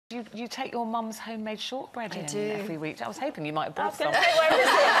You take your mum's homemade shortbread in every week. I was hoping you might have bought some.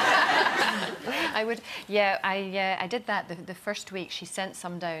 I would, yeah, I did that the first week. She sent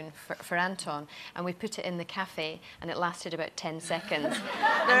some down for Anton, and we put it in the cafe, and it lasted about 10 seconds.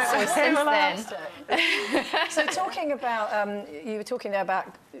 And so since then... So talking about, you were talking there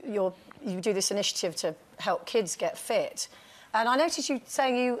about you do this initiative to help kids get fit. And I noticed you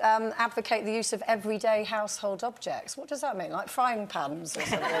saying you advocate the use of everyday household objects. What does that mean? Like frying pans or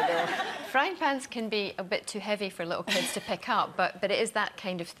something? Or... Frying pans can be a bit too heavy for little kids to pick up, but it is that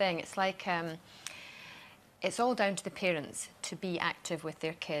kind of thing. It's like... it's all down to the parents to be active with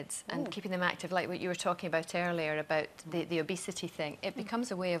their kids and keeping them active, like what you were talking about earlier about the obesity thing. It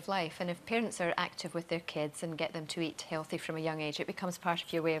becomes a way of life, and if parents are active with their kids and get them to eat healthy from a young age, it becomes part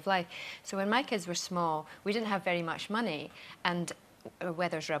of your way of life. So when my kids were small, we didn't have very much money, and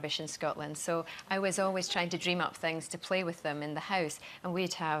weather's rubbish in Scotland, so I was always trying to dream up things to play with them in the house, and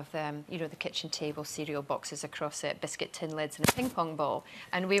we'd have, you know, the kitchen table, cereal boxes across it, biscuit tin lids and a ping pong ball,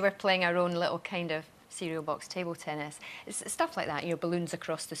 and we were playing our own little kind of cereal box table tennis. It's stuff like that, you know, balloons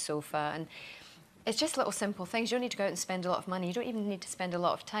across the sofa, and it's just little simple things. You don't need to go out and spend a lot of money. You don't even need to spend a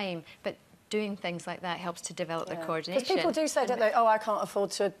lot of time, but doing things like that helps to develop their coordination. Because people do say, don't they, oh, I can't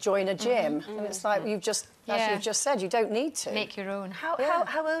afford to join a gym. And it's like, you've just, as you've just said, you don't need to. Make your own. How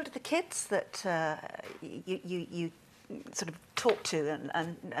old are the kids that you sort of talk to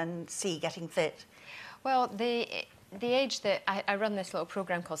and see getting fit? Well, the age that I run this little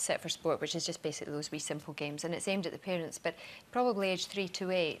programme called Set for Sport, which is just basically those wee simple games, and it's aimed at the parents, but probably age 3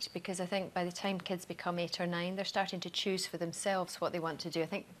 to 8, because I think by the time kids become 8 or 9, they're starting to choose for themselves what they want to do. I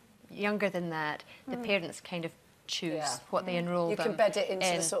think younger than that, the parents kind of choose what they enrol them in. You can bed it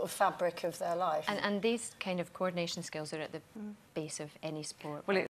into the sort of fabric of their life. And these kind of coordination skills are at the base of any sport. Well,